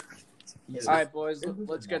All right, boys,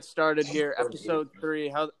 let's get started here. Episode 3.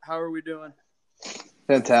 How are we doing?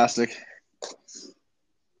 Fantastic.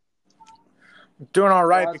 Doing all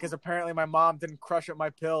right because apparently my mom didn't crush up my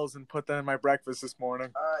pills and put them in my breakfast this morning.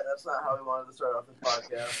 All right, that's not how we wanted to start off this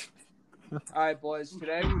podcast. All right, boys,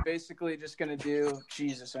 today we're basically just going to do –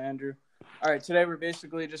 Jesus, Andrew. All right, today we're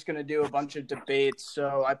basically just going to do a bunch of debates.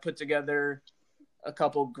 So I put together a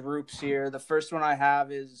couple groups here. The first one I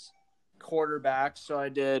have is quarterbacks. So I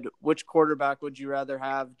did, which quarterback would you rather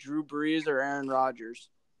have, Drew Brees or Aaron Rodgers?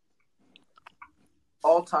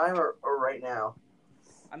 All time or right now?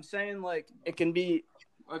 I'm saying, like, it can be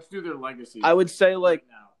 – Let's do their legacy. I would say, like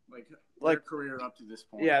 – right now. Their career up to this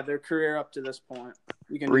point. Yeah, their career up to this point.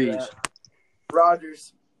 We can Brees. do that.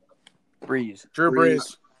 Rodgers. Brees. Drew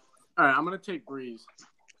Brees. All right, I'm going to take Brees.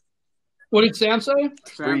 What did Sam say?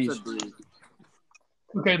 Sam Brees. said Brees.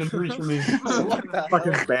 Okay, then Brees for me. What the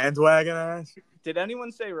Fucking hell? bandwagon ass. Did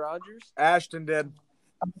anyone say Rodgers? Ashton did.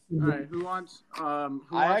 All right, who wants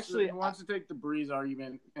to take the Brees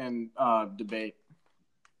argument and debate?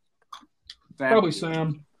 Sam? Probably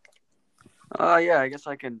Sam. Yeah, I guess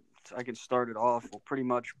I can start it off. Well, pretty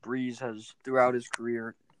much Brees has throughout his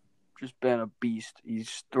career just been a beast.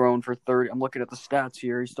 He's thrown for 30. I'm looking at the stats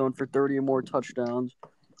here. He's thrown for 30 or more touchdowns.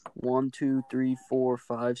 1, 2, 3, 4,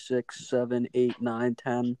 5, 6, 7, 8, 9,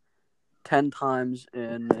 10. 10 times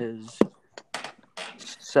in his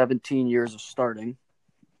 17 years of starting.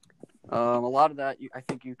 A lot of that I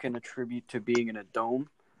think you can attribute to being in a dome.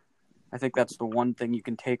 I think that's the one thing you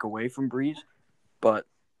can take away from Brees. But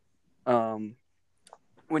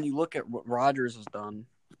when you look at what Rodgers has done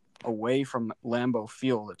away from Lambeau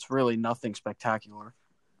Field, it's really nothing spectacular.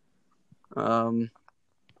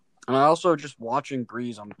 And I also, just watching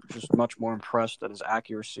Brees, I'm just much more impressed at his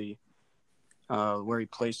accuracy, where he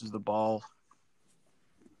places the ball,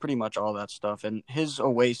 pretty much all that stuff. And his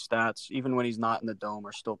away stats, even when he's not in the dome,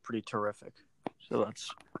 are still pretty terrific. So that's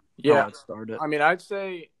how it started. I mean, I'd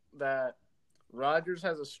say that Rodgers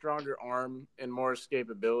has a stronger arm and more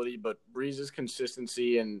escapability, but Brees'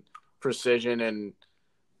 consistency and precision and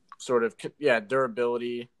sort of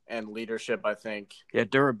durability and leadership, I think. Yeah,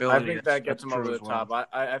 durability. I think that gets him over the well. top.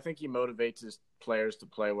 I think he motivates his players to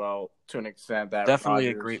play well to an extent that Definitely a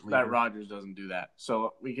Rodgers, great leader. that Rodgers doesn't do that.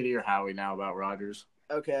 So we could hear Howie now about Rodgers.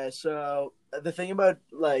 Okay, so the thing about,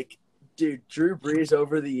 Drew Brees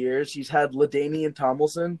over the years, he's had LaDainian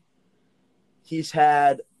Tomlinson. He's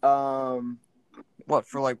had What,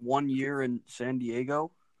 for like 1 year in San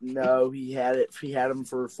Diego? no, he had him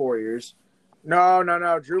for 4 years. No.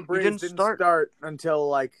 Drew Brees didn't didn't start. start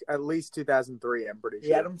until at least 2003, I'm pretty sure.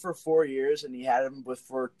 He had him for 4 years, and he had him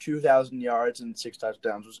for 2,000 yards and 6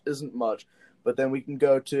 touchdowns, which isn't much. But then we can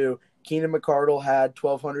go to Keenan McCardle had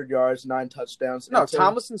 1,200 yards, 9 touchdowns. No,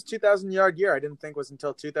 Tomlinson's 2,000-yard year I didn't think was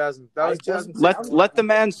until 2000. That was 2006. Let the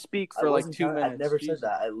man speak for like 2 minutes. I never said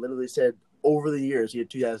that. I literally said over the years he had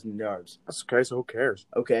 2,000 yards. That's okay, so who cares?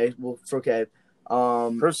 Okay, well, okay.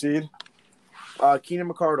 Proceed. Keenan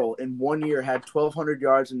McCardle in 1 year had 1,200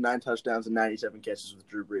 yards and 9 touchdowns and 97 catches with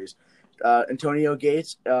Drew Brees. Antonio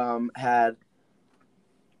Gates had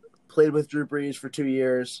played with Drew Brees for 2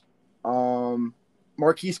 years.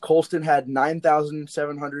 Marquise Colston had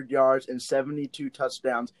 9,700 yards and 72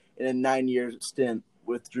 touchdowns in a 9-year stint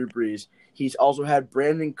with Drew Brees. He's also had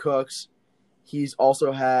Brandon Cooks. He's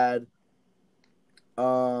also had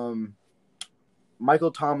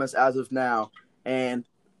Michael Thomas as of now. And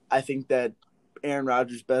I think that Aaron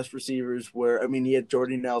Rodgers' best receivers he had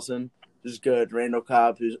Jordy Nelson, who's good, Randall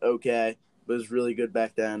Cobb, who's okay, but was really good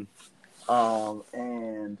back then.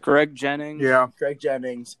 And Greg Jennings. Yeah. Craig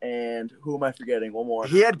Jennings, and who am I forgetting? One more.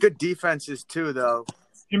 He had good defenses too, though.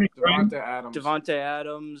 Jimmy Graham. Devontae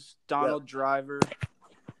Adams. Donald Driver.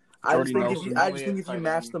 I just Jordy think Nelson. if you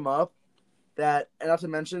match them up, and not to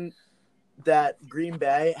mention that Green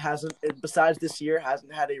Bay hasn't, besides this year,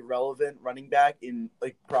 hasn't had a relevant running back in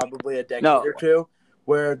probably a decade or two,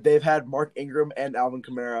 where they've had Mark Ingram and Alvin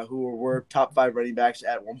Kamara, who were top 5 running backs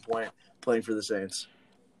at one point playing for the Saints.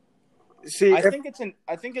 See, I think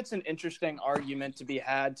it's an interesting argument to be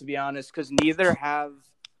had, to be honest, because neither have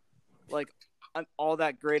all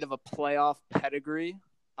that great of a playoff pedigree.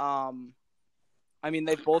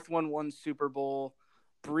 They both won 1 Super Bowl.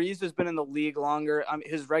 Brees has been in the league longer.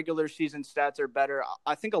 His regular season stats are better.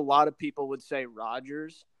 I think a lot of people would say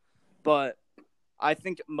Rodgers, but I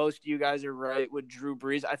think most of you guys are right with Drew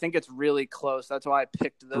Brees. I think it's really close. That's why I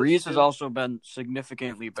picked those. Brees has also been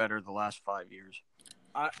significantly better the last 5 years.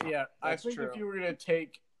 I think true. if you were going to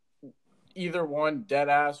take either one dead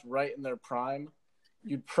ass right in their prime,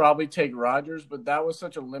 you'd probably take Rodgers, but that was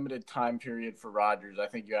such a limited time period for Rodgers. I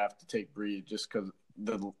think you have to take Brees just because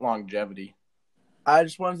the longevity. I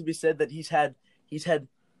just wanted to be said that he's had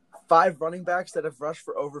 5 running backs that have rushed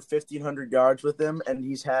for over 1,500 yards with him, and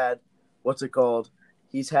he's had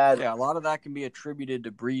He's had Yeah, a lot of that can be attributed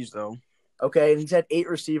to Breeze, though. and he's had 8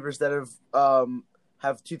 receivers that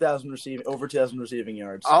have 2,000 receiving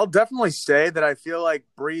yards. I'll definitely say that I feel like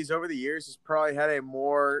Breeze over the years has probably had a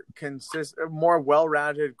more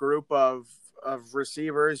well-rounded group of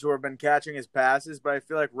receivers who have been catching his passes, but I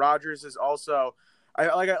feel like Rodgers is also.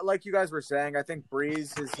 Like you guys were saying, I think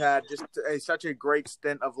Breeze has had just such a great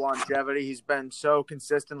stint of longevity. He's been so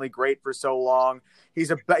consistently great for so long. He's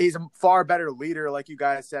a far better leader, like you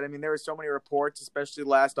guys said. I mean, there were so many reports, especially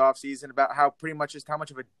last offseason, about how much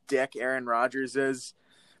of a dick Aaron Rodgers is.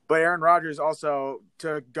 But Aaron Rodgers also,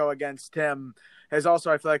 to go against him, has also,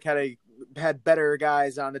 I feel like, had better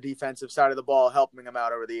guys on the defensive side of the ball helping him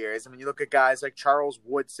out over the years. I mean, you look at guys like Charles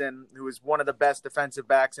Woodson, who is one of the best defensive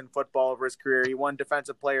backs in football over his career. He won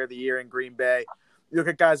Defensive Player of the Year in Green Bay. You look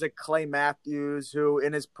at guys like Clay Matthews, who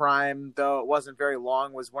in his prime, though it wasn't very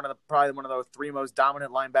long, was probably one of the 3 most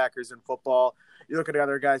dominant linebackers in football. You look at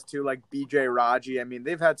other guys too, like B.J. Raji. I mean,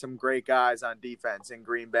 they've had some great guys on defense in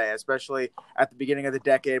Green Bay, especially at the beginning of the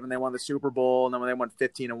decade when they won the Super Bowl, and then when they won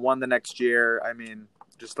 15-1 the next year. I mean,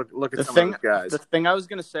 just look at some of those guys. The thing I was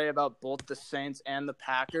going to say about both the Saints and the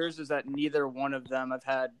Packers is that neither one of them have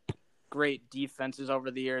had great defenses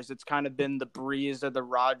over the years. It's kind of been the Breeze or the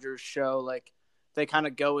Rodgers show. Like, they kind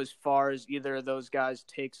of go as far as either of those guys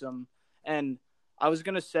takes them. And I was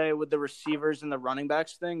going to say with the receivers and the running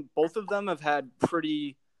backs thing, both of them have had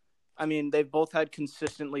they've both had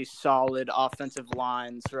consistently solid offensive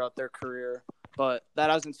lines throughout their career. But that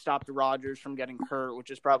hasn't stopped Rodgers from getting hurt, which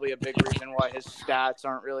is probably a big reason why his stats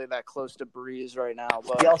aren't really that close to Breeze right now.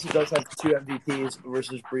 But he also does have 2 MVPs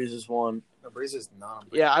versus Breeze's 1. No, Breeze is not.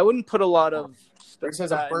 Yeah, I wouldn't put a lot of. Breeze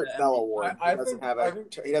has a Burt Bell Award.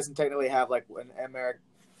 He doesn't technically have like an American.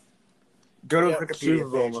 Go to Wikipedia. Super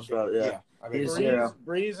Bowl almost about, yeah.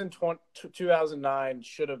 Breeze in 2009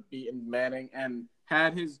 should have beaten Manning, and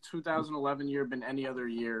had his 2011 year been any other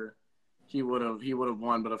year, he would have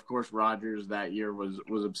won. But of course, Rodgers that year was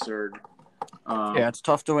absurd. Yeah, it's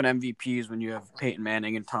tough to win MVPs when you have Peyton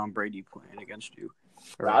Manning and Tom Brady playing against you.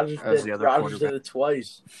 Rodgers did it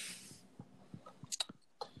twice.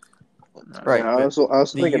 Right. Yeah, I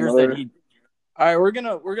was thinking another. All right, we're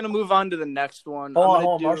gonna move on to the next one. Hold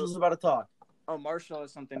on. Marshall's about to talk. Oh, Marshall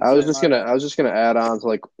has something. I was just gonna add on to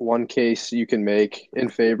like one case you can make in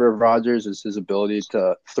favor of Rodgers is his ability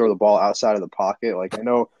to throw the ball outside of the pocket. Like, I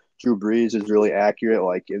know Drew Brees is really accurate,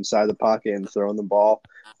 like inside the pocket and throwing the ball,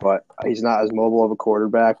 but he's not as mobile of a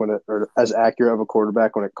quarterback or as accurate of a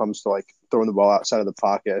quarterback when it comes to like throwing the ball outside of the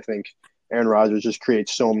pocket. I think Aaron Rodgers just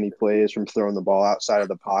creates so many plays from throwing the ball outside of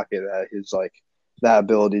the pocket that his that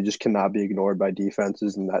ability just cannot be ignored by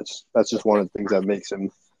defenses, and that's just one of the things that makes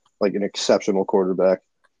him like an exceptional quarterback.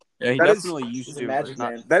 Yeah, he definitely used to.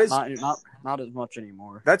 Not as much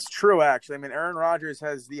anymore. That's true, actually. I mean, Aaron Rodgers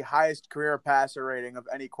has the highest career passer rating of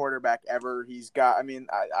any quarterback ever. He's got. I mean,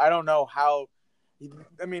 I don't know how.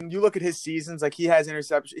 I mean, you look at his seasons. Like, he has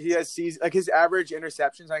interceptions. He has his average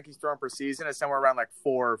interceptions. I think he's thrown per season is somewhere around like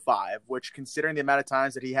 4 or 5. Which, considering the amount of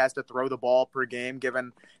times that he has to throw the ball per game,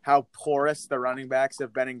 given how porous the running backs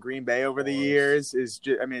have been in Green Bay over the years, is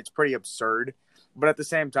just. I mean, it's pretty absurd. But at the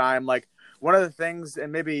same time, like, one of the things,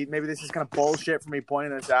 and maybe this is kind of bullshit for me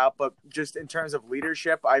pointing this out, but just in terms of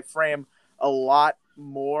leadership, I frame a lot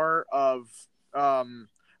more of I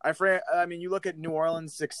mean, you look at New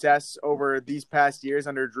Orleans' success over these past years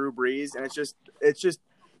under Drew Brees, and it's just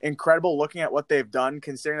incredible looking at what they've done,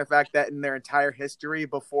 considering the fact that in their entire history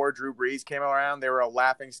before Drew Brees came around, they were a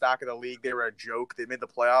laughing stock of the league. They were a joke. They made the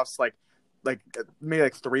playoffs maybe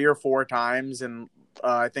 3 or 4 times in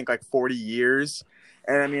I think like 40 years.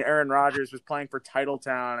 And I mean, Aaron Rodgers was playing for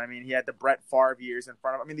Titletown. I mean, he had the Brett Favre years in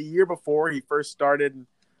front of him. I mean, the year before he first started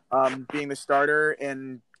being the starter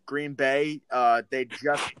in Green Bay, they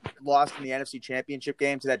just lost in the NFC Championship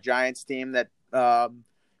game to that Giants team that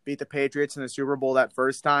beat the Patriots in the Super Bowl that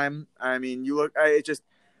first time. I mean,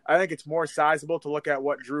 I think it's more sizable to look at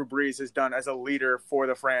what Drew Brees has done as a leader for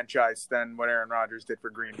the franchise than what Aaron Rodgers did for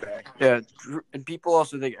Green Bay. Yeah, and people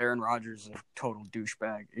also think Aaron Rodgers is a total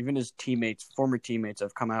douchebag. Even his former teammates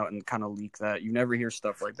have come out and kind of leaked that. You never hear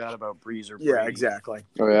stuff like that about Brees or Brady. Yeah, exactly.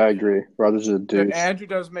 Oh, yeah, I agree. Rodgers is a douche. And Andrew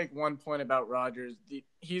does make one point about Rodgers.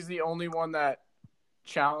 He's the only one that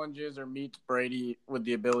challenges or meets Brady with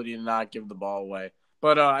the ability to not give the ball away.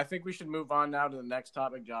 But I think we should move on now to the next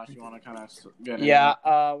topic. Josh, you want to kind of get in? Yeah,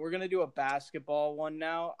 we're going to do a basketball one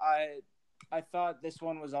now. I thought this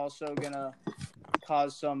one was also going to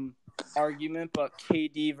cause some argument, but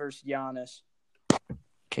KD versus Giannis.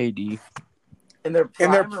 KD. In their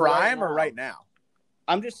prime or right now?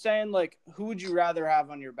 I'm just saying, like, who would you rather have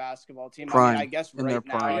on your basketball team? Prime. I mean, I guess In right their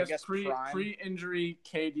now, prime. I guess prime. Pre-injury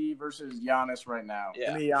KD versus Giannis right now.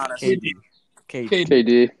 Yeah. To be honest. KD.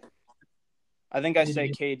 KD. I think I say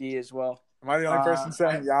KD as well. Am I the only person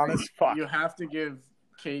saying Giannis? Fuck. You have to give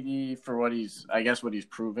KD for what he's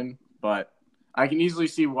proven, but I can easily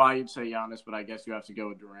see why you'd say Giannis, but I guess you have to go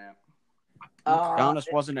with Durant.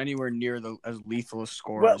 Giannis wasn't anywhere near as lethal a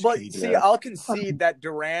scorer as Well, KD. see, I'll concede that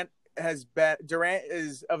Durant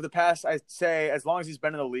is of the past. I'd say as long as he's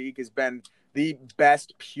been in the league, has been the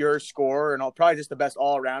best pure scorer and probably just the best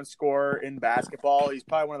all around scorer in basketball. He's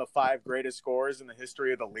probably one of the 5 greatest scorers in the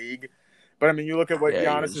history of the league. But I mean, you look at what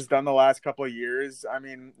Giannis has done the last couple of years. I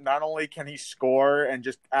mean, not only can he score and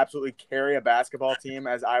just absolutely carry a basketball team,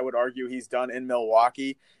 as I would argue he's done in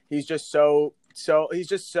Milwaukee, he's just so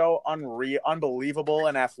unbelievable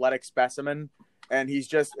an athletic specimen. And he's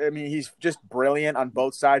just brilliant on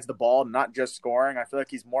both sides of the ball, not just scoring. I feel like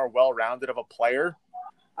he's more well-rounded of a player.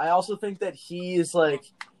 I also think that he's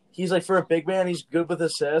like for a big man, he's good with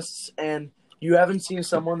assists, and you haven't seen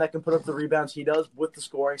someone that can put up the rebounds he does with the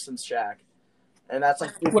scoring since Shaq. And that's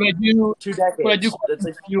like 2 decades. What I do That's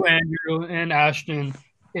like you, Andrew and Ashton,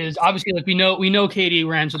 is obviously like we know KD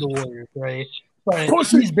ran to the Warriors, right? But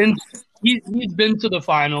he's been to the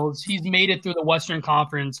finals. He's made it through the Western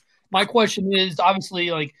Conference. My question is,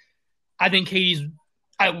 obviously, like, I think KD's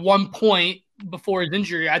at one point before his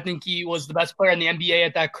injury, I think he was the best player in the NBA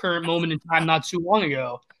at that current moment in time not too long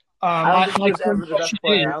ago. I don't think he was ever the best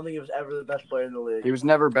player. I don't think he was ever the best player in the league. He was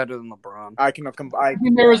never better than LeBron. I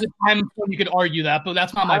think there was a time when you could argue that, but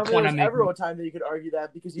that's not my point. There's ever a time that you could argue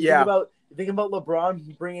that because you think about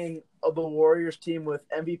LeBron bringing the Warriors team with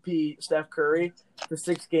MVP Steph Curry to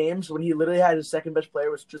 6 games when he literally had his second best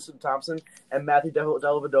player was Tristan Thompson and Matthew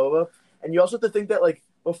Dellavedova. And you also have to think that like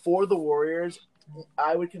before the Warriors,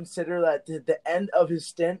 I would consider that the end of his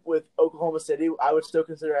stint with Oklahoma City, I would still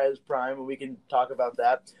consider it his prime, and we can talk about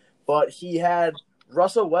that. But he had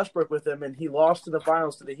Russell Westbrook with him, and he lost in the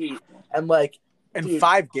finals to the Heat. And, like, in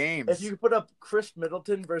 5 games. If you put up Chris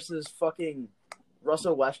Middleton versus fucking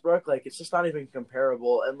Russell Westbrook, like, it's just not even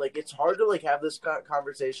comparable. And, like, it's hard to, like, have this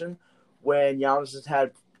conversation when Giannis has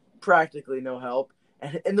had practically no help.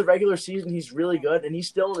 And in the regular season, he's really good, and he's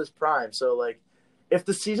still in his prime. So, like, if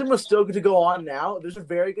the season was still going to go on now, there's a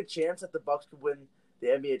very good chance that the Bucks could win the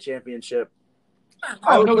NBA championship.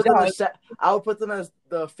 I would put them as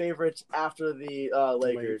the favorites after the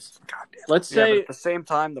Lakers. Let's say but at the same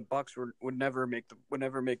time, the Bucks would never make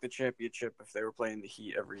the championship if they were playing the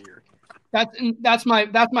Heat every year. That's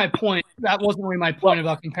my point. That wasn't really my point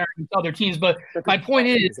about comparing to other teams, but my point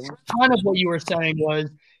is kind of what you were saying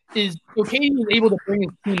is KD was able to bring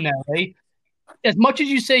his team there, right? As much as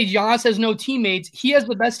you say Giannis has no teammates, he has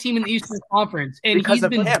the best team in the Eastern Conference, and because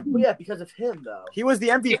of him. Yeah, because of him, though. He was the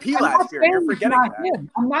MVP last year. You're forgetting that.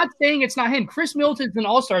 I'm not saying it's not him. Chris Middleton's an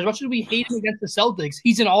all-star. As much as we hate him against the Celtics,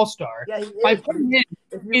 he's an all-star. Yeah, my point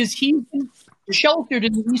is he's sheltered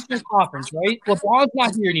in the Eastern Conference, right? LeBron's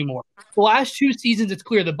not here anymore. The last 2 seasons, it's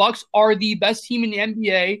clear the Bucks are the best team in the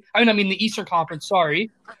NBA. I mean the Eastern Conference. Sorry,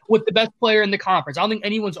 with the best player in the conference. I don't think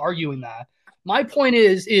anyone's arguing that. My point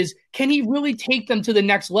is can he really take them to the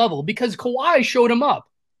next level? Because Kawhi showed him up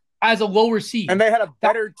as a lower seed. And they had a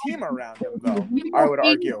better team around him, though, I would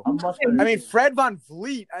argue. I mean, Fred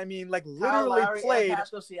VanVleet, literally played.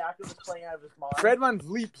 Fred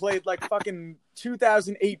VanVleet played like fucking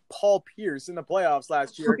 2008 Paul Pierce in the playoffs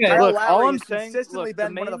last year. Okay, Kyle look, Lowry all I'm has saying, consistently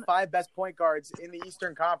been one of the 5 best point guards in the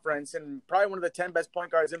Eastern Conference and probably one of the 10 best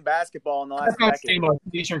point guards in basketball in the last decade. The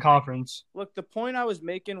Eastern Conference. Look, the point I was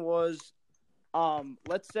making was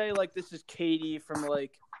let's say like this is KD from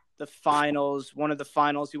like the finals, one of the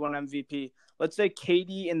finals, he won MVP. Let's say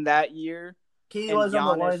KD in that year. KD was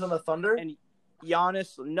on the Thunder? And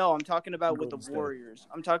Giannis, no, I'm talking about with the Warriors.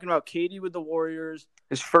 I'm talking about KD with the Warriors.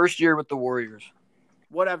 His first year with the Warriors.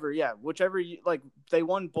 Whatever, yeah. Whichever, like, they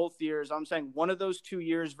won both years. I'm saying one of those 2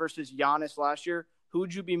 years versus Giannis last year, who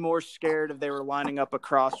would you be more scared if they were lining up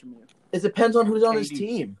across from you? It depends on who's on his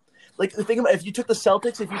team. Like, the thing about if you took the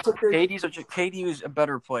Celtics, if you took their KD was a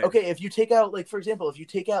better player. Okay, if you take out, like, for example, if you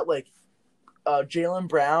take out, like, Jaylen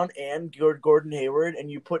Brown and Gordon Hayward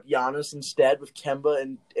and you put Giannis instead with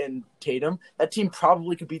Kemba and Tatum, that team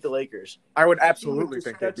probably could beat the Lakers. I would absolutely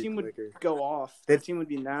think that team would go off. That team would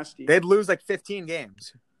be nasty. They'd lose like 15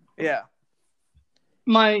 games. Yeah.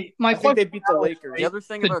 I think they beat the Lakers. The other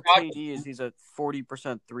thing about KD is he's a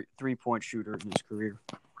 40% three-point shooter in his career.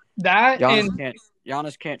 That and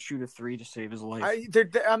Giannis can't shoot a 3 to save his life.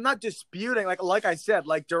 I'm not disputing. Like I said,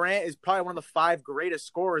 like Durant is probably one of the 5 greatest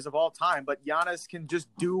scorers of all time, but Giannis can just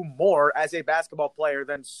do more as a basketball player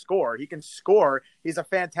than score. He can score. He's a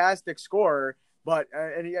fantastic scorer. But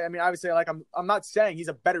obviously, like I'm not saying he's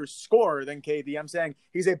a better scorer than KD. I'm saying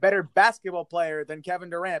he's a better basketball player than Kevin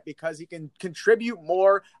Durant because he can contribute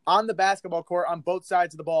more on the basketball court on both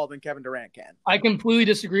sides of the ball than Kevin Durant can. I completely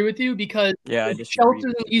disagree with you because he's sheltered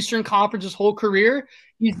in the Eastern Conference his whole career.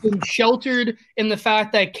 He's been sheltered in the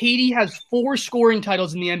fact that KD has 4 scoring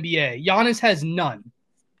titles in the NBA. Giannis has none.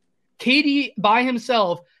 KD by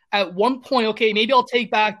himself at one point, okay, maybe I'll take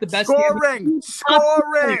back the best scoring.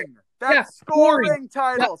 That's scoring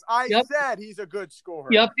titles. Yep. I said he's a good scorer.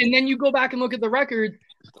 Yep. And then you go back and look at the record.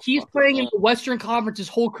 He's playing in the Western Conference his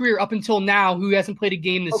whole career up until now, who hasn't played a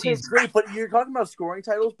game this season. Great, but you're talking about scoring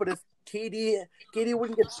titles, but if KD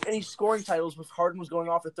wouldn't get any scoring titles if Harden was going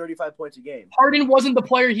off for 35 points a game. Harden wasn't the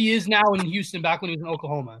player he is now in Houston back when he was in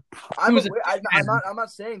Oklahoma. I'm not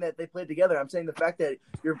saying that they played together. I'm saying the fact that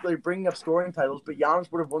you're bringing up scoring titles, but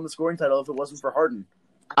Giannis would have won the scoring title if it wasn't for Harden.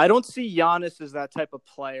 I don't see Giannis as that type of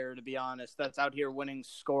player, to be honest, that's out here winning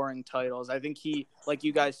scoring titles. I think he, like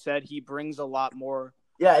you guys said, he brings a lot more.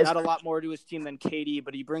 Yeah, not a lot more to his team than KD,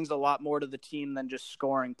 but he brings a lot more to the team than just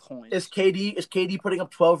scoring points. Is KD putting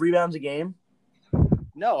up 12 rebounds a game?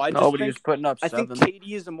 No, he's putting up 7. I think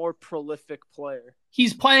KD is a more prolific player.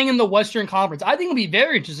 He's playing in the Western Conference. I think it'll be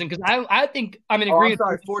very interesting because I think I'm in agreement.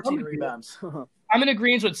 14 rebounds. I'm in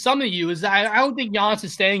agreement with some of you. Is that I don't think Giannis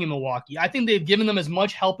is staying in Milwaukee. I think they've given them as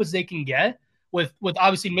much help as they can get. With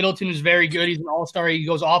obviously Middleton, who's very good. He's an all-star. He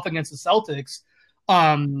goes off against the Celtics.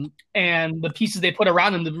 And the pieces they put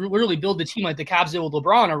around him to really build the team like the Cavs did with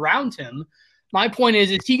LeBron around him. My point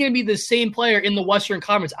is he going to be the same player in the Western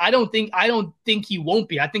Conference? I don't think he won't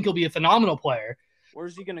be. I think he'll be a phenomenal player.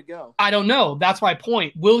 Where's he going to go? I don't know. That's my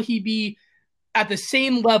point. Will he be at the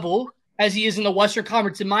same level as he is in the Western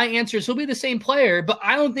Conference? And my answer is he'll be the same player, but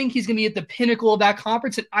I don't think he's going to be at the pinnacle of that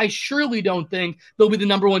conference. And I surely don't think they'll be the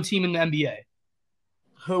number 1 team in the NBA.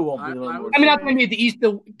 Who won't be the number 1? I mean, not going to be at the East.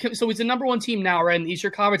 So he's the number 1 team now, right, in the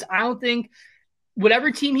Eastern Conference. I don't think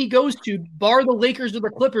whatever team he goes to, bar the Lakers or the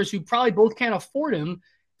Clippers, who probably both can't afford him,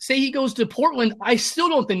 say he goes to Portland, I still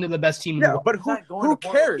don't think they're the best team in the world. But who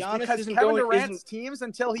cares? Because Kevin Durant's teams,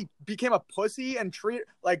 until he became a pussy and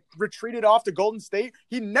retreated off to Golden State,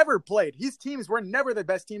 he never played. His teams were never the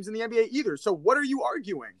best teams in the NBA either. So what are you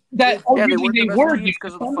arguing? That they were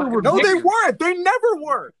because no, they weren't. They never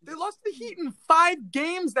were. They lost the Heat in 5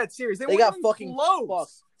 games that series. They got fucking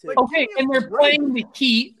close. Okay, and they're playing the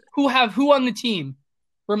Heat, who have who on the team?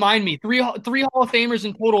 Remind me, three Hall of Famers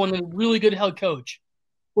in total, and a really good head coach.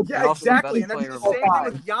 Yeah, exactly. And that's the same thing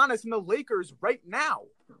with Giannis and the Lakers right now.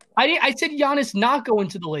 I said Giannis not going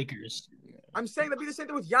to the Lakers. I'm saying that'd be the same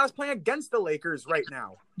thing with Giannis playing against the Lakers right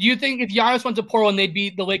now. Do you think if Giannis went to Portland, they'd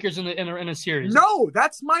beat the Lakers in a series? No,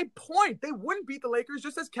 that's my point. They wouldn't beat the Lakers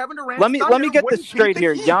just as Kevin Durant. Let me get this straight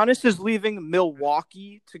here. Giannis is leaving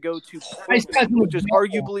Milwaukee to go to Portland, which is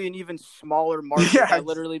arguably an even smaller market that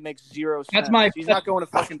literally makes 0 sense. He's not going to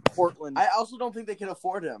fucking Portland. I also don't think they can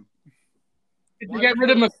afford him. If they get rid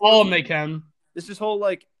of McCollum, they can. This is whole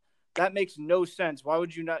that makes no sense. Why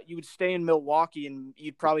would you not? You would stay in Milwaukee and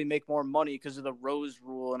you'd probably make more money because of the Rose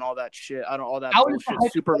rule and all that shit. All that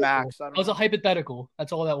bullshit. Super max. That was a hypothetical.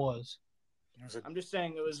 That's all that was. I'm just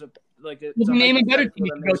saying it was name a better team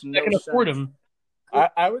that can afford him.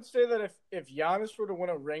 I would say that if Giannis were to win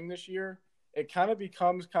a ring this year, it kind of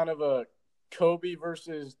becomes kind of a Kobe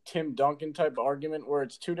versus Tim Duncan type argument where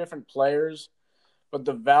it's 2 different players, but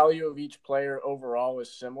the value of each player overall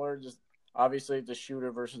is similar. Just obviously the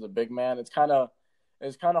shooter versus the big man. It's kind of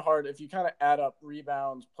hard if you kind of add up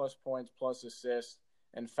rebounds plus points plus assists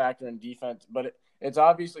and factor in defense. But it's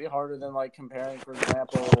obviously harder than comparing, for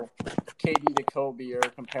example, KD to Kobe or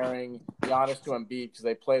comparing Giannis to Embiid because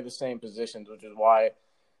they play the same positions, which is why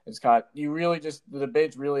it's the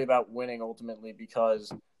debate's really about winning ultimately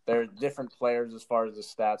because they're different players as far as the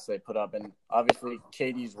stats they put up. And obviously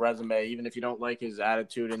KD's resume, even if you don't like his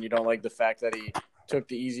attitude and you don't like the fact that he took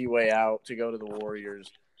the easy way out to go to the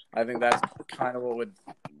Warriors, I think that's kind of what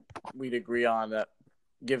we'd agree on that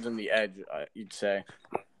gives him the edge, you'd say.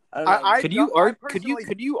 Could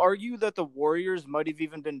you argue that the Warriors might have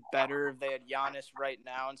even been better if they had Giannis right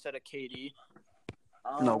now instead of KD?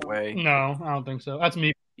 No way. No, I don't think so. That's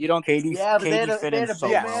me. You don't. KD, Yeah, but they had KD a, fit they in had a so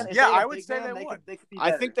big well. man. If Yeah, they had a I would big say man, they would. They could be I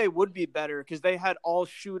better. think they would be better because they had all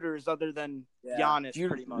shooters other than Yeah. Giannis,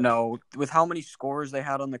 pretty much. No, with how many scores they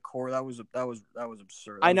had on the court, that was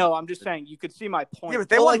absurd. I know. I'm just saying. You could see my point. Yeah, but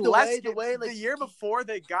they Well, won like, the less. way- the games. way, like, the year before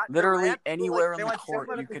they got Literally Durant, anywhere they on the went court,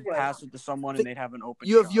 you seven- could pass it to someone and they'd have an open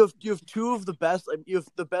You have shot. you have two of the best. You have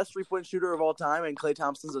the best 3-point shooter of all time, and Klay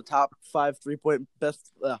Thompson's a top 5 3-point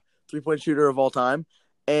best 3-point shooter of all time.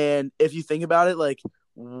 And if you think about it, like,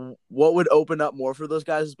 what would open up more for those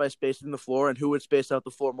guys is by spacing the floor, and who would space out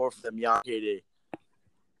the floor more for them? Giannis, KD.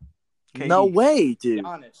 KD. No way, dude.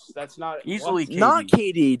 Giannis. That's not Easily what? KD. Not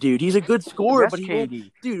KD, dude. He's a good scorer, Yes, but he won't.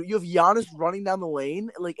 KD. Dude, you have Giannis running down the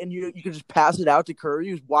lane, like, and you can just pass it out to Curry,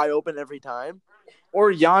 who's wide open every time.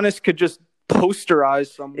 Or Giannis could just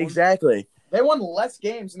posterize someone. Exactly. They won less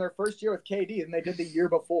games in their first year with KD than they did the year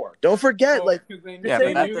before. Don't forget, like, Because they Yeah,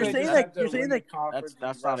 they but knew they're they saying just that- had to you're saying win that- the conference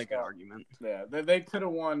That's and not a rest good up. argument. Yeah, they could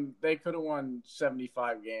have won. They could have won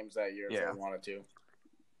 75 games that year if Yeah. they wanted to.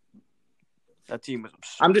 That team was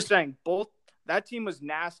absurd. I'm just saying both that team was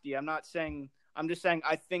nasty. I'm just saying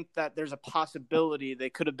I think that there's a possibility they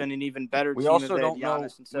could have been an even better We team also if they had don't know.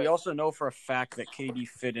 Giannis instead. We also know for a fact that KD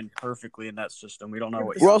fit in perfectly in that system. We don't know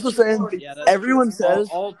what. we're also saying Yeah, that's everyone true. says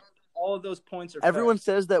all of those points are everyone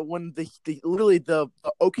says that when the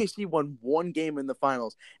OKC won one game in the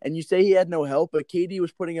finals, and you say he had no help, but KD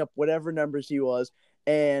was putting up whatever numbers he was,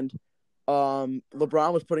 and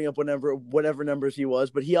LeBron was putting up whatever numbers he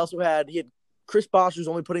was, but he had Chris Bosh was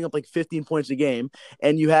only putting up like 15 points a game,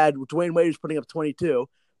 and you had Dwayne Wade who's putting up 22,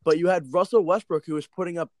 but you had Russell Westbrook who was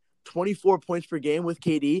putting up 24 points per game with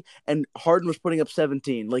KD, and Harden was putting up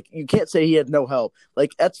 17. Like, you can't say he had no help.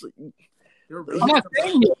 Like, that's I'm not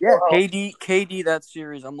saying it. yeah. KD that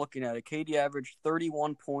series, I'm looking at it. KD averaged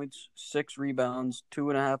 31 points, 6 rebounds,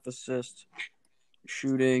 2.5 assists,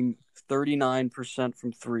 shooting 39%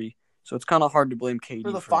 from 3. So it's kind of hard to blame KD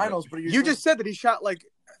for the that. finals, but You just said that he shot like.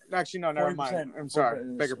 Actually, no, never 40%. mind. I'm sorry.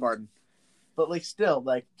 Beg your pardon. But, like, still,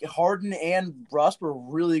 like, Harden and Russ were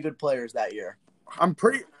really good players that year. I'm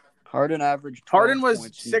pretty. Harden averaged 12 Harden was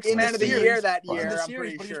points. sixth In man the of the series, year that in year. the I'm series,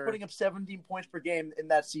 pretty but he was sure. putting up 17 points per game in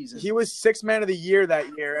that season. He was sixth man of the year that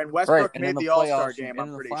year, and Right, Westbrook and in made the the All Star playoffs, game. and I'm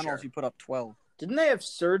in the pretty finals, sure. he put up 12. Didn't they have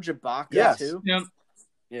Serge Ibaka Yes. too? Yeah,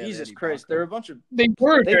 Yeah, Jesus they had Christ, Ibaka. they're a bunch of they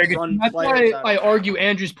were They very good. run That's players why out I of- argue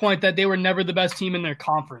Andrew's point that they were never the best team in their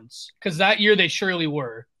conference, because that year they surely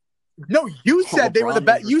were. No, you said they were the LeBron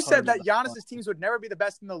best. was You said that retarded. Giannis's teams would never be the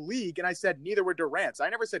best in the league, and I said neither were Durant's. I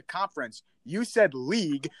never said conference. You said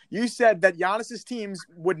league. You said that Giannis's teams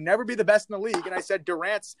would never be the best in the league, and I said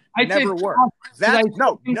Durant's I never said were. conference, That's I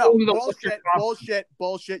no think only the bullshit, Western Conference.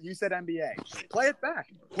 bullshit. You said NBA. Play it back.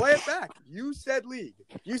 Play it back. You said league.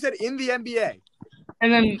 You said in the NBA.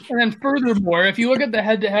 And then furthermore, if you look at the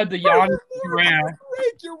head-to-head, the Giannis Durant.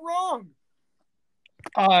 Rick, you're wrong.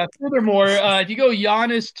 Furthermore, if you go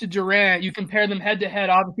Giannis to Durant, you compare them head-to-head.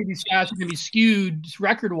 Obviously, these stats are going to be skewed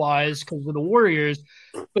record-wise because of the Warriors.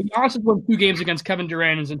 But Giannis has won 2 games against Kevin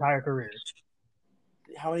Durant in his entire career.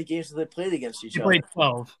 How many games have they played against each He other? played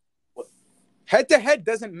 12. Head-to-head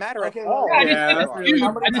doesn't matter Okay, at all. Yeah, I just Yeah, said that's it's right. huge.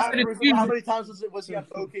 How many, I just said it's huge. how many times was he on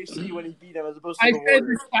OKC when he beat him as opposed to I the said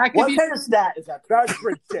Warriors? the stat could What be kind of stat is that? That's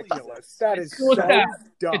ridiculous. That is still a so stat.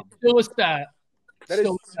 dumb. It's still a stat. That is-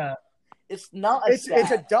 Still a stat. It's not a stat.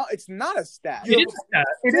 It's a dumb. It's not a stat. It is a stat.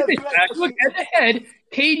 It is a stat. Look, head-to-head,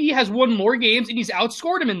 KD has won more games, and he's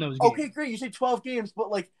outscored him in those games. Okay, great. You say 12 games, but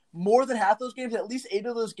like more than half those games, at least 8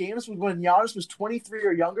 of those games was when Giannis was 23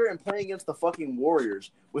 or younger and playing against the fucking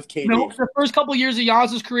Warriors with KD. No, the first couple years of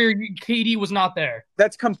Giannis' career, KD was not there.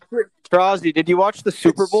 That's complete. Strozzi, did you watch the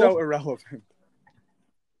Super Bowl? So irrelevant.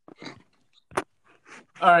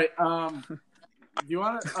 All right. Do you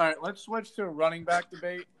want to? All right. Let's switch to a running back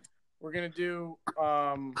debate. We're gonna do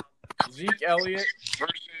Zeke Elliott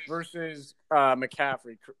versus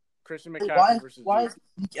McCaffrey. Christian McCaffrey versus why Zeke. is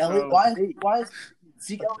Zeke Elliott? Why is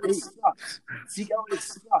Zeke Elliott sucks? Zeke Elliott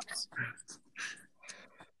sucks.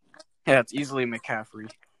 Yeah, it's easily McCaffrey.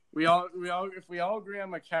 If we all agree on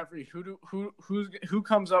McCaffrey, who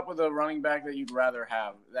comes up with a running back that you'd rather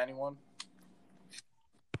have? Anyone?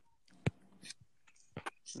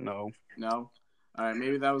 No. No. All right,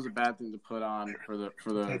 maybe that was a bad thing to put on for the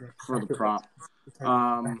prompt.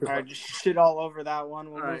 All right, just shit all over that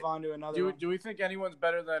one. We'll All right. move on to another one. Do we think anyone's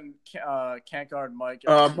better than can't guard Mike?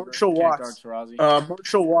 Marshall Can't Watts. guard Taurasi?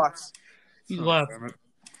 Marshall Watts. He's left.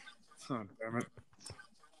 Son, damn it.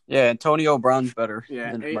 Yeah, Antonio Brown's better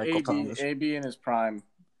Yeah, than Michael Thomas. AB in his prime.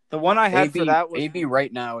 The one I had for that was AB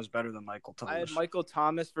right now is better than Michael Thomas. I had Michael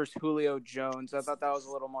Thomas versus Julio Jones. I thought that was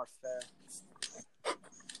a little more fair.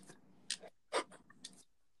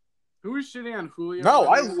 Who was shitting on Julio? No,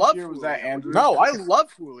 I this love year? Julio. Was that Andrew? No, I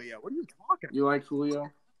love Julio. What are you talking about? You like Julio?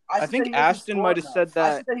 I think Ashton might have said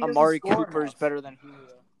that Amari Cooper is better than Julio.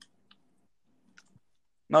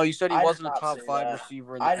 No, you said he wasn't a top 5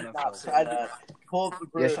 receiver in the NFL. I did not say that. Pull up the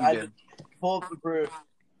proof. Yes, you did. Pull up the proof.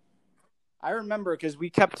 I remember because we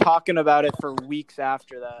kept talking about it for weeks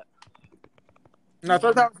after that. No, I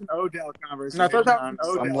thought that was an Odell conversation.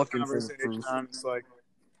 I'm looking for the proof. It's like,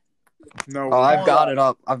 no. Oh, I've got it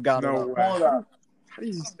up. I've got it No up. way. Hold up. How do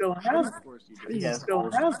you still have it? He has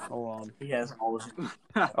Hold on. He has all this.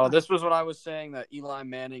 Oh, this was what I was saying, that Eli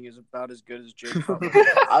Manning is about as good as Jay Cutler.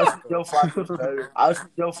 I was Joe Flacco's better. I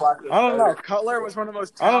don't know. Cutler was one of the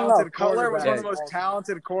most talented.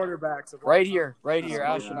 Quarterbacks. Of Right here,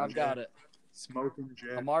 Ashton, I've got it. Smoking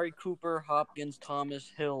Jay. Amari Cooper, Hopkins, Thomas,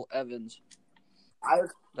 Hill, Evans. I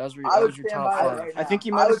would That I was would your stand top by it 5. right I now. think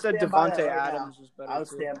you I might have would said stand by it Devontae right Adams now. was better. I would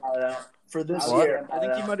too. stand by that for this What? year. I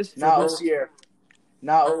think you might have Not this this year.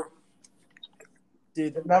 Now,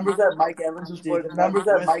 dude, the numbers that Mike Evans was putting, the numbers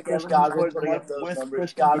that Mike Evans was putting up with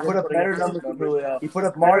Chris Godwin, he put up better numbers than Julio. He put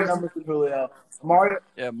up more numbers than Julio.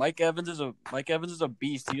 Yeah, Mike Evans is a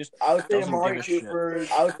beast. He just I would say doesn't Amari give a shit. Cooper.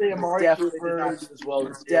 I would say Amari Cooper as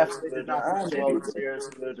well. Definitely did not as well as years.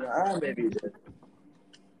 Maybe he did.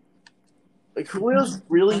 Like Julio's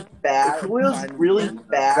really bad.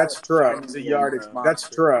 That's true. He's a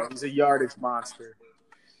yardage monster.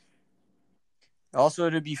 Also,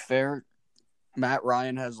 to be fair, Matt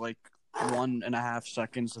Ryan has like 1.5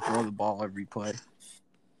 seconds to throw the ball every play.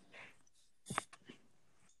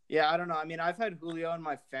 Yeah, I don't know. I mean, I've had Julio in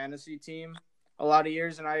my fantasy team a lot of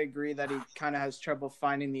years, and I agree that he kind of has trouble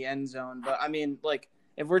finding the end zone. But, I mean, like,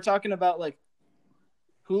 if we're talking about, like,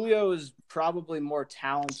 Julio is probably more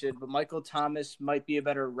talented, but Michael Thomas might be a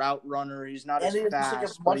better route runner. He's not as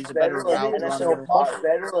fast, but he's a better route runner. Much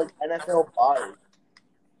better, like NFL body.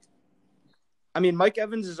 I mean, Mike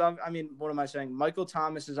Evans is – I mean, what am I saying? Michael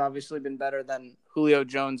Thomas has obviously been better than Julio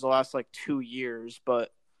Jones the last, like, 2 years.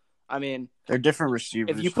 But, I mean – they're different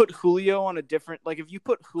receivers. if you put Julio on a different – like, if you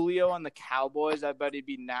put Julio on the Cowboys, I bet he'd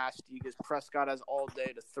be nasty because Prescott has all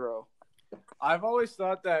day to throw. I've always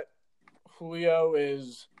thought that Julio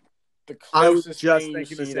is the I was closest just thing you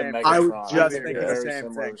thinking the see same. to Megatron. I was just Very thinking the same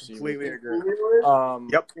similar thing. receiver. Completely agree.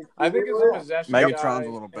 Yep. I think as a possession Megatron's guy, a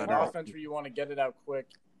little in better. offense where you want to get it out quick,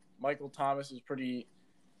 Michael Thomas is pretty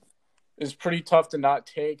tough to not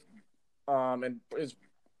take, and is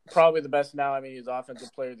probably the best now. I mean, he's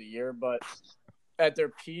offensive player of the year, but at their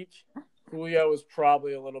peak, Julio is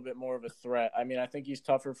probably a little bit more of a threat. I mean, I think he's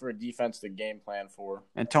tougher for a defense to game plan for.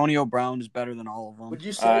 Antonio Brown is better than all of them. Would you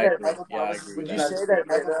I say that agree. Michael Yeah, I Thomas? agree Would with you that. say that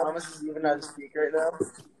Michael Thomas is even at his peak right now?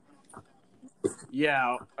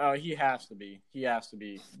 Yeah, he has to be.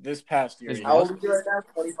 This past year, he How has old is he right now?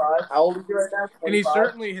 25. How old is he right now?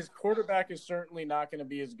 25. and his quarterback is certainly not going to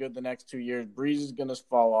be as good the next 2 years. Breeze is going to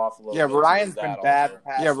fall off a little Yeah, bit. Ryan's That been also. bad.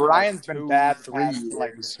 Yeah, Ryan's been bad for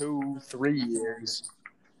 3 3 years.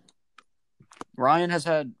 Ryan's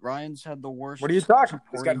had the worst. What are you talking?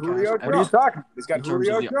 He's got supporting Julio cast Jones. He's got in terms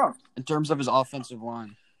Julio of the- Jones. in terms of his offensive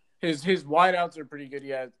line. His wideouts are pretty good. He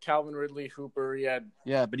had Calvin Ridley, Hooper. He had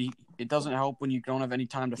Yeah, but it doesn't help when you don't have any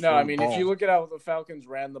time to no. throw I the mean, ball. if you look at how the Falcons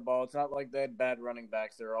ran the ball, it's not like they had bad running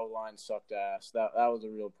backs. Their O line sucked ass. That was a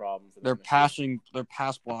real problem for them. their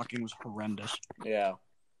pass blocking was horrendous. Yeah,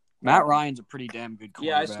 Matt Ryan's a pretty damn good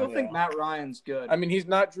Yeah, I quarterback. still think Matt Ryan's good. I mean, he's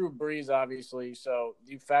not Drew Brees, obviously, so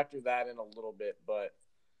you factor that in a little bit. But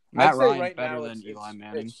Matt I'd say Ryan's right better now than it's, Eli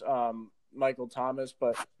Manning. It's Michael Thomas,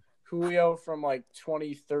 but Julio from like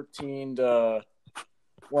 2013 to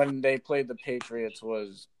when they played the Patriots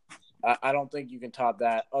was I don't think you can top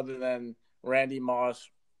that other than Randy Moss,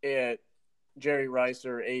 Jerry Rice,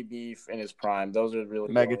 or AB in his prime. Those are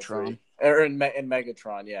really the only Megatron. three. And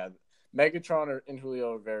Megatron, yeah. Megatron and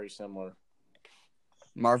Julio are very similar.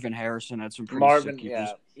 Marvin Harrison had some pretty Marvin, sick yeah.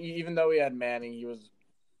 years. Even though he had Manning, he was,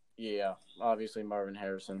 obviously Marvin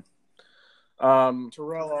Harrison.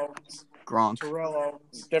 Torello,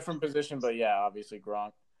 different position, but yeah, obviously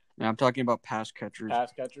Gronk. Yeah, I'm talking about pass catchers.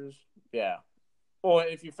 Pass catchers, yeah. Well,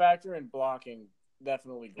 if you factor in blocking,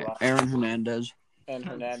 definitely Gronk Aaron Hernandez. and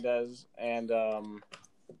Hernandez, and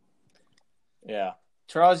yeah.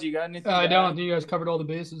 Charles, you got anything? I to don't add? think you guys covered all the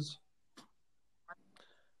bases.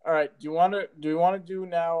 All right, do we want to do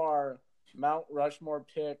now our Mount Rushmore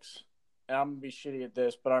picks? And I'm gonna be shitty at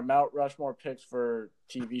this, but our Mount Rushmore picks for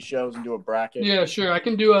TV shows and do a bracket. Yeah, sure. I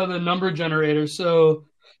can do the number generator. So,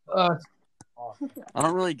 I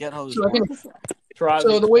don't really get how this so I can works.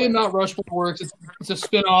 So the way Mount Rushmore works, it's a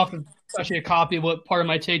spin-off of actually a copy of what Part of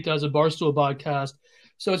My Take does, a Barstool podcast.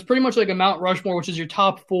 So it's pretty much like a Mount Rushmore, which is your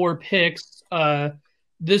top 4 picks.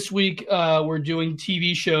 this week we're doing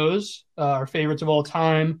TV shows, our favorites of all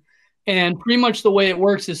time. And pretty much the way it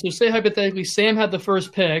works is, so say hypothetically Sam had the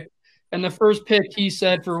first pick, and the first pick he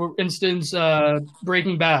said, for instance,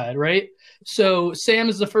 Breaking Bad, right? So Sam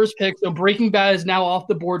is the first pick, so Breaking Bad is now off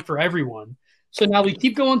the board for everyone. So now we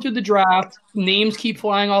keep going through the draft, names keep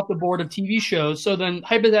flying off the board of TV shows. So then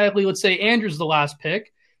hypothetically, let's say Andrew's the last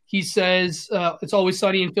pick. He says It's Always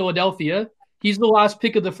Sunny in Philadelphia. He's the last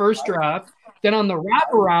pick of the first draft. Then on the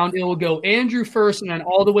wraparound, it will go Andrew first and then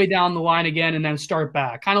all the way down the line again and then start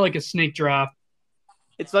back, kind of like a snake draft.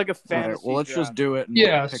 It's like a All right, fantasy. well, let's draft. just do it. and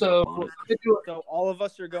Yeah, we'll pick so up on it. So all of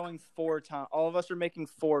us are going 4 times. All of us are making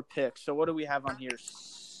 4 picks. So what do we have on here?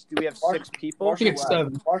 Do we have 6 people? I think it's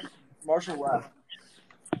 7. Marshall left.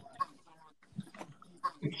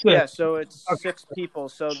 Yeah, so it's 6 people.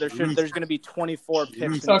 So there's going to be 24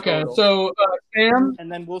 picks in Okay, total. so Sam,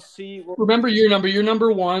 And then we'll see. remember your number. You're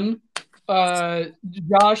number 1.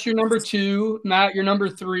 Josh, you're number 2. Matt, you're number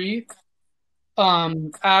 3.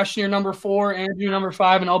 Ash, you're number 4. Andrew, number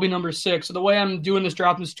 5, and I'll be number 6. So the way I'm doing this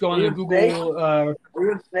draft is just going to Google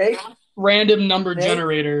We're in Snake. random number Snake?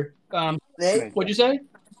 generator. Snake. What'd you say?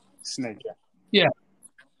 Snake.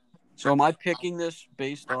 So am I picking this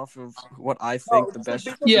based off of what I think the best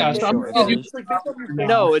Yeah, TV so I'm show gonna is?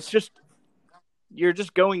 No, it's just you're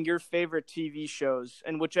just going your favorite TV shows,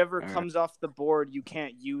 and whichever All right. comes off the board, you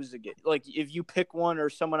can't use again. Like if you pick one or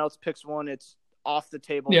someone else picks one, it's off the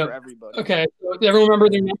table Yep. for everybody. Okay, so everyone remember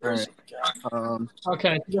their All numbers? right.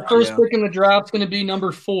 Okay, the first Yeah. pick in the draft is going to be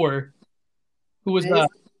number 4. Who was that?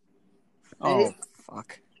 Oh,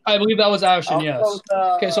 fuck. I believe that was Ashton, yes.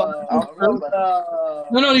 Okay, so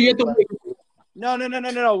no, you get the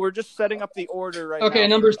No. We're just setting up the order right now. okay.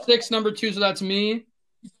 Number 6, number 2, so that's me.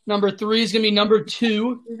 Number 3 is gonna be number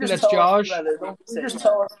 2, and that's Josh. Just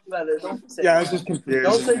tell us about it. Don't say Yeah, I was just confused.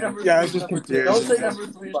 Don't say number Yeah, I was three, just number confused. Don't say number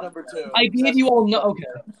 3 is number 2. I gave you all no. Okay,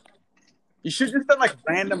 You should just done like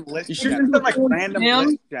random list. You should Pick just done like number random 4,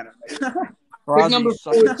 list generation. pick number Razi,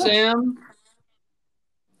 4 suck is Sam.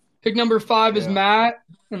 Pick number 5 is Yeah. Matt,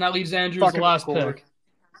 and that leaves Andrew as the Fucking last record. pick.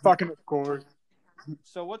 Fucking of course.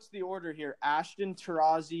 So what's the order here? Ashton,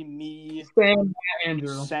 Tarazi, me, Sam, Matt,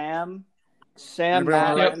 Andrew. Sam, Anybody Matt,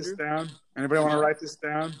 want to write Andrew? this down? Anybody want to write this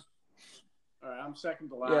down? All right, I'm second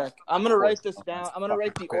to Yeah, last. I'm gonna write this down. I'm gonna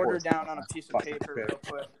write the Fucking order course. down on a piece of Fucking paper pick. real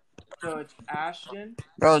quick. So it's Ashton.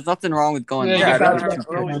 Bro, there's nothing wrong with going. Yeah, Yeah, you I'd got rather that. have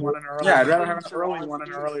an early one in early. Yeah, I'd rather have an early one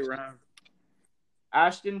in early round.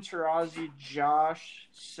 Ashton, Tarazi, Josh,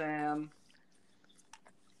 Sam,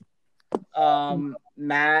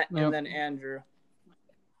 Matt, Yep. and then Andrew.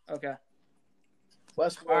 Okay.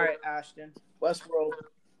 Westworld. All right, Ashton. Westworld.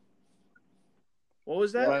 What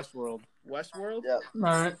was that? Westworld. Westworld? Yeah. All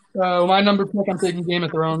right. My number pick, I'm taking Game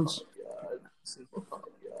of Thrones.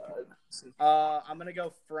 I'm gonna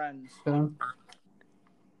go Friends. Okay.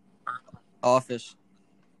 Office.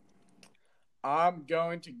 I'm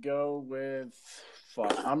going to go with.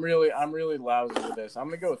 Fuck. I'm really lousy with this. I'm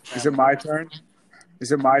gonna go with. Is it my turn?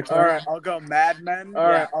 Is it my turn? All right, I'll go Mad Men. All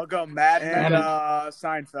right. I'll go Mad Men. And,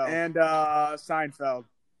 Seinfeld. Seinfeld.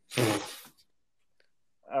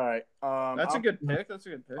 All right. That's a good pick.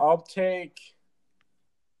 I'll take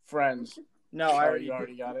Friends. No, I Oh, already. you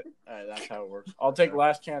already got it. All right, that's how it works. I'll take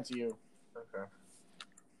Last Chance of You. Okay.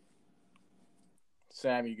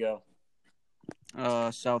 Sam, you go.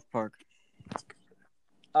 South Park.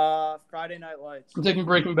 Friday Night Lights. I'm taking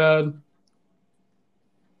Breaking Bad.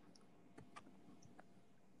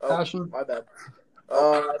 Oh, Ashton. my bad.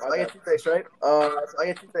 I get two-face, right?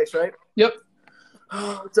 Yep.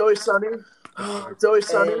 It's Always Sunny. It's Always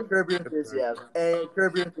Sunny. And Curb Your Enthusiasm.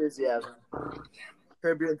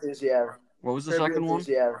 What was the second one?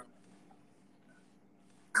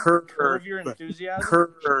 Curb Your Enthusiasm.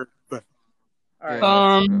 Curb. All right.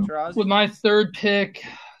 Yeah. Tarazi? With my third pick,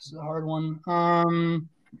 this is a hard one. I'm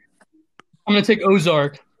gonna take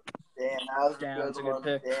Ozark. Damn, that was Damn, a that's a good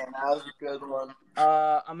good one. pick.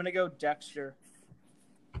 I'm gonna go Dexter.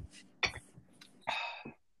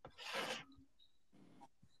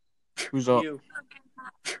 Who's up? You.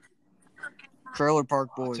 Trailer Park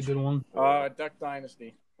That's Boys. a good one. Duck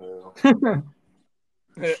Dynasty. Oh,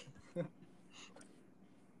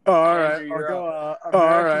 all right. Andrew, you're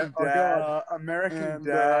I'll go American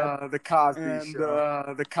Dad. The Cosby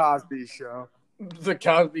Show. The Cosby Show. The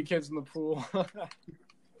Cosby Kids in the Pool.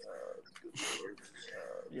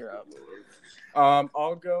 You're up.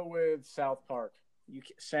 I'll go with South Park.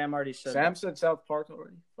 Sam already said. Sam said South Park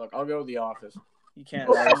already. Fuck, I'll go with The Office. You can't.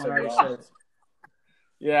 I Someone already already said said.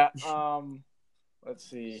 Yeah. Let's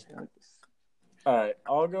see. All right,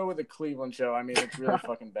 I'll go with the Cleveland show. I mean, it's really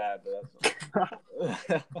fucking bad, but that's.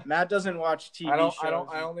 Matt doesn't watch TV shows.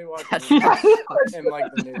 I only watch movies and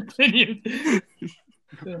like the news.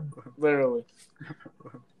 Literally.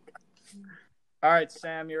 All right,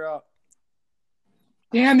 Sam, you're up.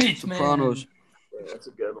 Damn it, man. Sopranos. Yeah, that's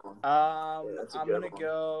a good one. I'm gonna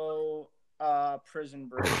go Prison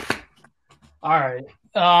Break. All right.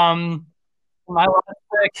 My last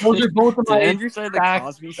pick. Those are both of my Andrew say the back.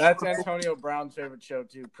 Cosby Show? That's Antonio Brown's favorite show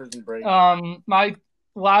too, Prison Break. My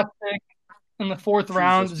last pick in the fourth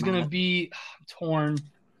round is going to be torn.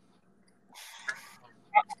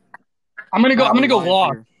 I'm gonna go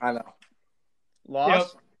Lost. I know.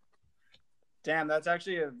 Lost. Yep. Damn, that's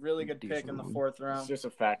actually a really good pick in the fourth It's round. just a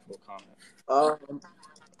factual comment.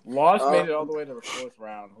 Lost made it all the way to the fourth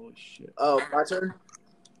round. Holy shit. My turn.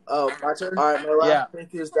 All right, my last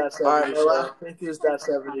pick is that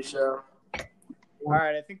 70 show. All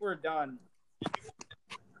right, I think we're done.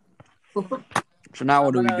 So now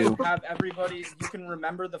what do we I'm do? gonna have everybody. You can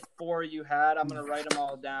remember the four you had. I'm gonna write them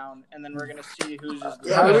all down, and then we're gonna see whose is.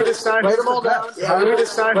 Yeah, How do we decide? write them all down. How do we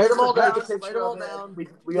decide? Write them all down. Write Write them all down.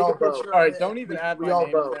 We all vote. All right, don't even add my all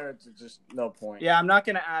name vote. there. It's just no point. Yeah, I'm not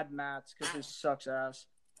gonna add Matt's because his sucks ass.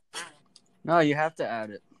 No, you have to add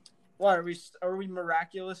it. What are we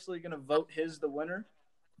miraculously gonna vote his the winner?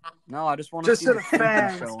 No, I just want to Just see so the the Cleveland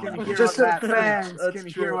fans show can on hear it. what Matt That's thinks.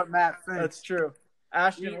 Can true. hear what Matt thinks. That's true.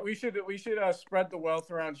 Ashton, We should spread the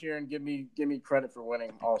wealth around here and give me credit for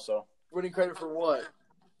winning also. Winning credit for what?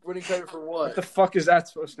 what the fuck is that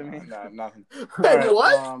supposed to mean? No, nothing. Wait, All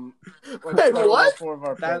what? let's Wait, start with what? all four of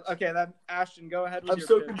our That, picks. okay, that Ashton, go ahead with I'm your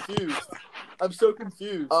so pick. confused.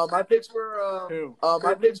 My picks were. Who?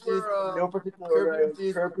 My picks were. No particular order.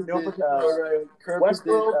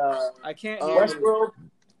 Westworld. I can't hear you. Westworld.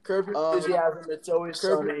 Curb Your Enthusiasm. It's always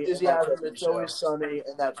sunny. It's always sunny,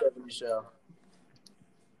 and that 70 show.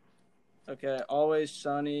 Okay, Always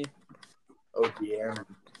Sunny. Oh dear.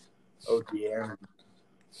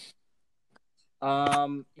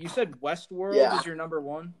 You said Westworld Yeah. is your number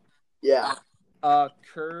one. Yeah.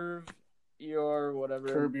 Curb Your whatever.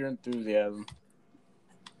 Curb Your Enthusiasm.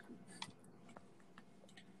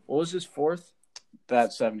 What was his fourth?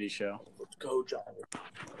 That 70 show. Let's go, Johnny.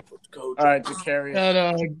 All right, just carry it.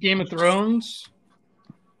 At Game of Thrones,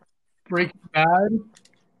 Breaking Bad,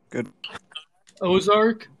 Good.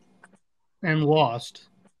 Ozark, and Lost.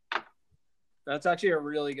 That's actually a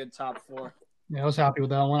really good top four. Yeah, I was happy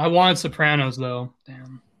with that one. I wanted Sopranos though.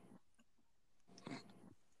 Damn.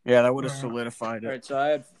 Yeah, that would have Alright. solidified All it. right, so I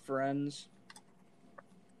had Friends,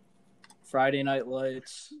 Friday Night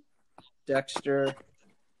Lights, Dexter,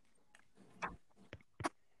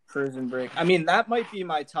 Prison Break. I mean, that might be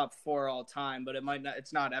my top four all time, but it might not.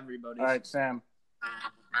 It's not everybody's. All right, Sam.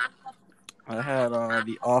 I had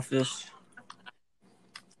The Office,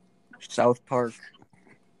 South Park,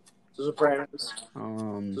 The Sopranos.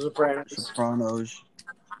 Sopranos.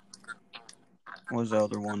 What was the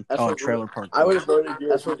other one? That's Oh, what- Trailer Park. I would Boys. have voted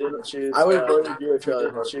you if you didn't choose. I would have voted you if you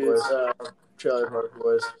didn't choose Trailer Park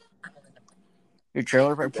Boys. Dude,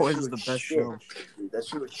 Trailer Park Boys is the best show. Dude, that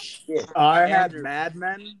shit was shit. I had Andrew. Mad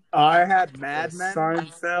Men.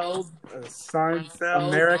 Seinfeld.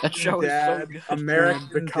 American That show is so Dad. good.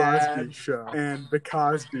 American Dad. And The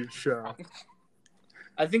Cosby Show.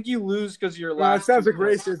 I think you lose because you're Well, it last. sounds like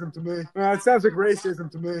racism to me.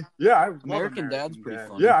 Yeah, I love American Dad's pretty Dad.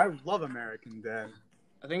 funny. Yeah, I love American Dad.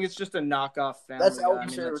 I think it's just a knockoff Family That's Guy. I mean,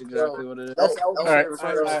 Elton's that's favorite exactly show. what it is. That's Elton's All right,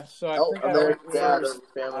 favorite so I think American Dad first, and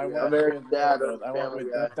Family I Guy. went American Dad with, and I went Family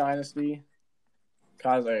with Guy. Duck Dynasty.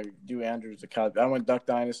 Cause I do Andrews the Cosby. I went Duck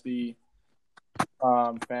Dynasty,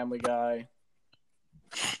 Family Guy.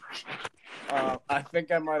 I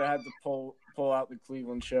think I might have had to pull out the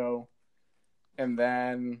Cleveland show, and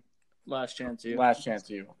then Last Chance You. Last Chance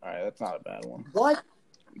You. All right, that's not a bad one. What?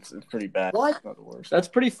 It's pretty bad. What? It's not the worst. That's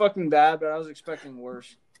pretty fucking bad, but I was expecting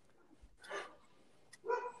worse.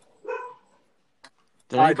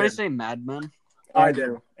 Did I anybody did. say Mad Men? I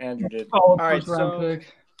did. Andrew did. Oh, right, first round so-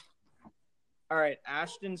 pick. All right,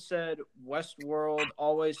 Ashton said Westworld,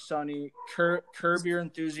 Always Sunny, Curb Your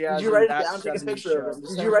Enthusiasm. Did you write it That down? Take a 70s picture of show. it.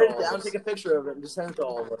 Did you write it down? Take a picture of it and just send it to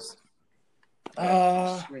all of us.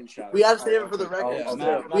 Screenshot. We gotta save it for the records I'll too.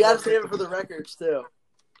 do it. We gotta save it for the records too.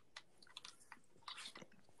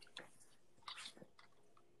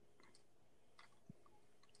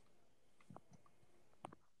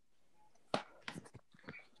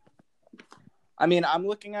 I mean, I'm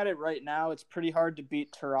looking at it right now. It's pretty hard to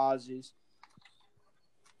beat Tarazi's.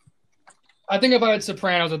 I think if I had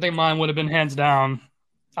Sopranos, I think mine would have been hands down.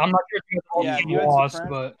 I'm not sure if you Yeah, guys you had Lost,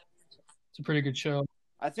 Sopranos? but it's a pretty good show.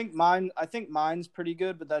 I think mine's pretty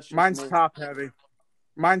good, but that's just Mine's me. top heavy.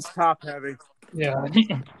 Mine's top heavy. Yeah.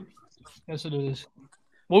 Yes, it is.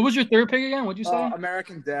 What was your third pick again? What'd you say?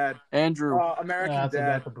 American Dad. Andrew. American that's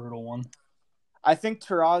Dad. a brutal one. I think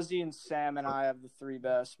Tarazi and Sam and I have the three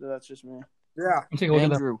best, but that's just me. Yeah. Take a look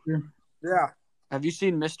Andrew. at that. Yeah. Have you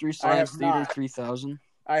seen Mystery I Science have Theater not. 3000?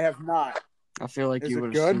 I have not. I feel like Is you it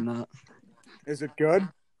would good? have seen that. Is it good?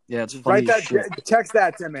 Yeah, it's funny Write as that. shit. Text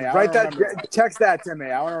that to me. Text that to me.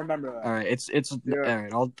 I want to remember that. All right, it's Yeah. all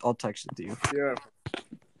right. I'll text it to you. Yeah.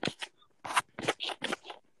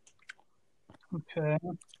 Okay.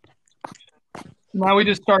 Now we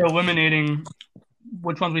just start eliminating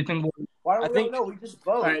which ones we think will. Why don't I we think- all know? We just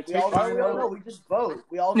vote. All right, We all take- why don't we all know? We just vote.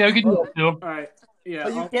 We all Yeah, we just can do vote. that too. All right. Yeah.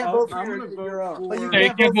 But you I'll- can't I'll- vote for I'm your, gonna vote your own. But you for- Yeah, you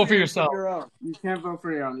can't can't vote vote for your- yourself. Your own. You can't vote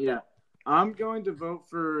for your own. Yeah. I'm going to vote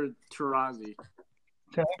for Tarazi.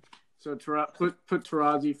 Okay. So put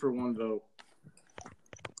Tarazi for one vote.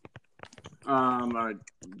 All right,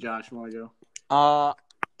 Josh, want to go?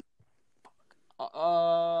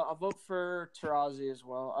 I'll vote for Tarazi as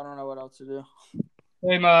well. I don't know what else to do.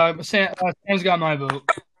 Hey, Sam's got my vote.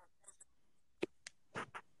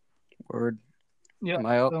 Word. Yeah. Am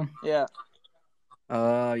I up? So, Yeah.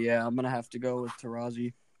 Yeah, I'm gonna have to go with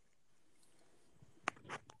Tarazi.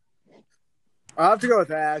 I'll have to go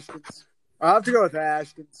with Ashton's.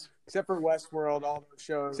 Except for Westworld, all those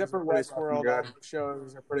shows. All those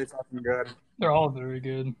shows are pretty fucking good. they're all very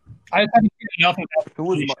good. I haven't seen enough of that.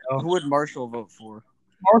 Who would Marshall vote for?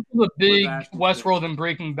 Mark's a big Ashton Westworld and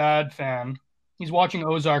Breaking Bad fan. He's watching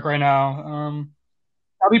Ozark right now.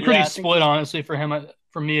 That'd be pretty Yeah, I think split, honestly, for him.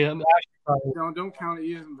 For me, Ashton probably. Don't count it.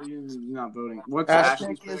 He's not voting. What's My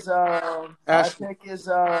Ashton's pick is pick?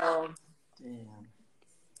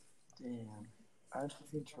 damn. I'm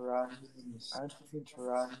thinking Tarazi.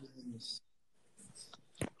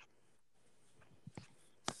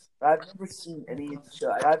 I've never seen any of the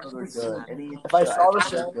show. I've never seen any. If I saw the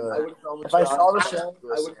show, I would have gone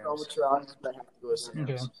with Tarazi, but I have to go with Sam.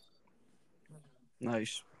 Okay.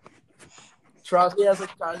 Nice. Tarazi has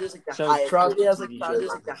like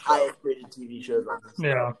the highest rated TV shows on this.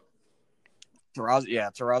 Yeah. Tarazi,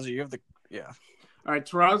 you have the All right,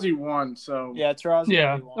 Tarazi won. So Yeah, Tarazi.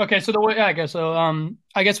 Yeah. really won. Okay. So the way, yeah, I guess so.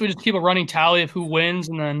 I guess we just keep a running tally of who wins,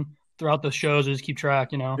 and then throughout the shows, we just keep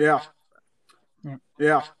track. You know. Yeah. Yeah.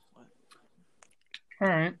 Yeah. All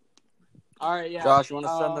right. All right. Yeah. Josh, you want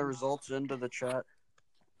to send the results into the chat?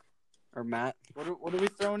 Or Matt? What are we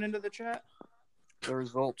throwing into the chat? The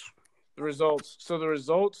results. the results. So the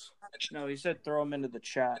results. No, he said throw them into the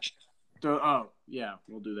chat. Oh yeah,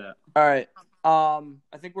 we'll do that. All right.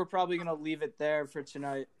 I think we're probably gonna leave it there for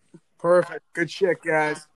tonight. Perfect. Good shit, guys.